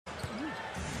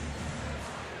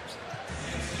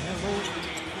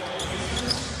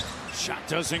Shot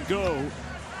doesn't go.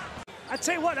 I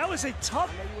tell you what, that was a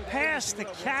tough pass to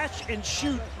catch and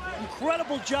shoot.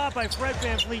 Incredible job by Fred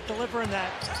VanVleet delivering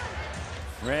that.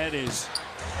 Fred is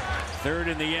third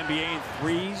in the NBA in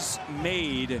threes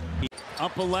made.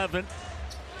 Up 11.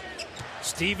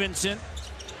 Stevenson,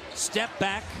 step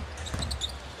back.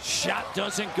 Shot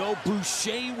doesn't go.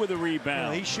 Boucher with a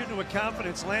rebound. Yeah, he's shooting with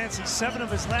confidence, Lance. He's 7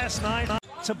 of his last 9.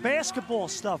 To basketball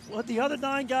stuff, what the other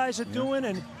 9 guys are doing,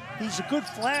 and he's a good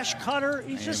flash cutter.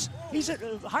 He's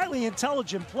a highly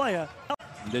intelligent player.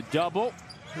 The double.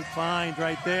 Good find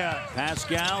right there.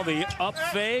 Pascal, the up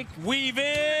fake,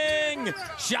 weaving.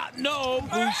 Shot no,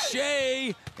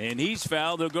 Boucher, and he's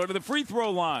fouled. They'll go to the free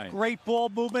throw line. Great ball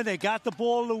movement. They got the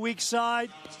ball on the weak side.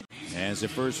 As the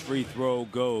first free throw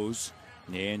goes,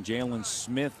 and Jalen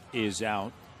Smith is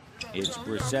out. It's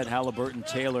Brissett, Halliburton,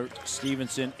 Taylor,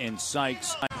 Stevenson, and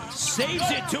Sykes. Saves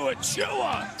it to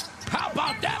Achua. How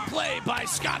about that play by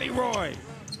Scotty Roy?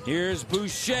 Here's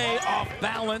Boucher off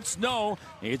balance. No,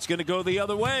 it's going to go the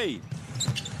other way.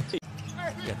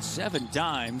 Got 7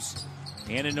 dimes.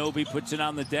 Anunoby puts it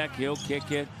on the deck. He'll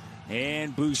kick it.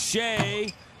 And Boucher,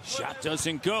 shot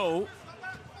doesn't go.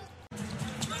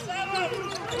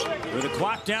 With the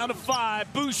clock down to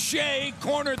 5, Boucher,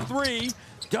 corner 3,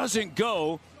 doesn't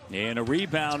go. And a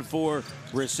rebound for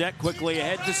Brissett, quickly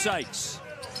ahead to Sykes.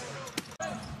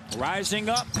 Rising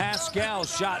up, Pascal,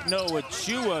 shot no.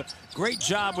 Achua, great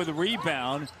job with the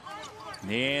rebound.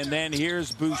 And then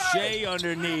here's Boucher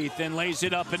underneath and lays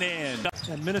it up and in.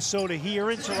 And Minnesota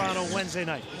here in Toronto Wednesday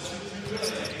night.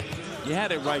 You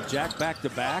had it right, Jack, back to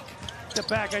back. The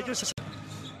back, I just...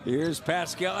 Here's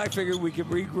Pascal. I figured we could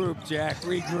regroup, Jack,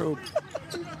 regroup.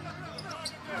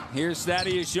 Here's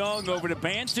Thaddeus Young over to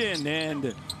Banton,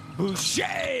 and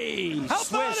Boucher. How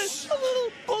about it? A little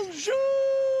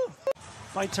bonjour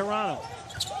by Toronto.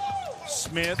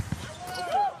 Smith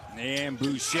and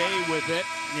Boucher with it.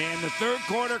 And the third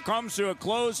quarter comes to a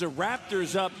close. The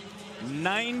Raptors up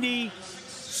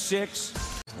 96.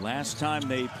 Last time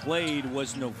they played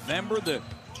was November the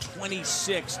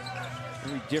 26th.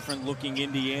 Very different looking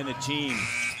Indiana team.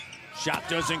 Shot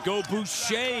doesn't go.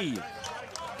 Boucher.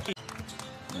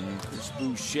 And Chris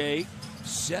Boucher,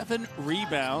 7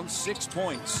 rebounds, 6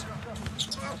 points.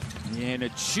 And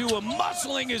Achua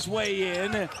muscling his way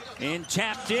in and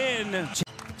tapped in. And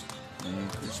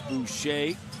Chris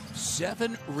Boucher,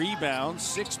 7 rebounds,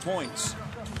 6 points.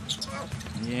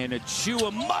 And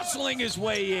Achua muscling his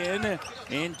way in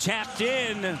and tapped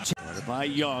in. Started by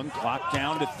Young, clock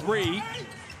down to 3.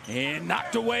 And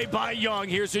knocked away by Young.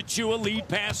 Here's Achua, lead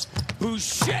pass.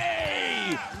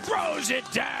 Boucher throws it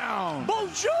down.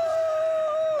 Bonjour!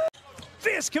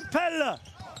 Fierce competitor.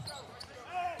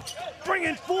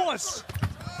 Bringing force.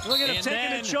 Look at him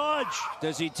taking the charge.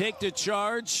 Does he take the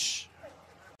charge?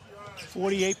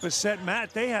 48%,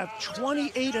 Matt. They have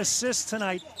 28 assists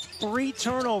tonight, 3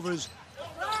 turnovers.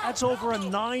 That's over a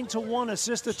 9-to-1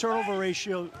 assist-to-turnover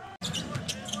ratio.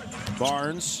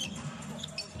 Barnes.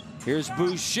 Here's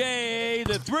Boucher,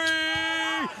 the 3.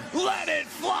 Let it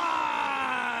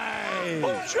fly!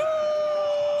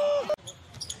 Bonjour!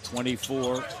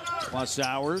 24 plus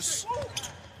hours.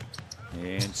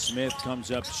 And Smith comes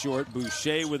up short.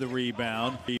 Boucher with a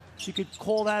rebound. You could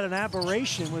call that an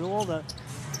aberration with all the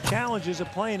challenges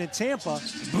of playing in Tampa.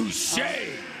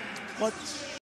 Boucher! But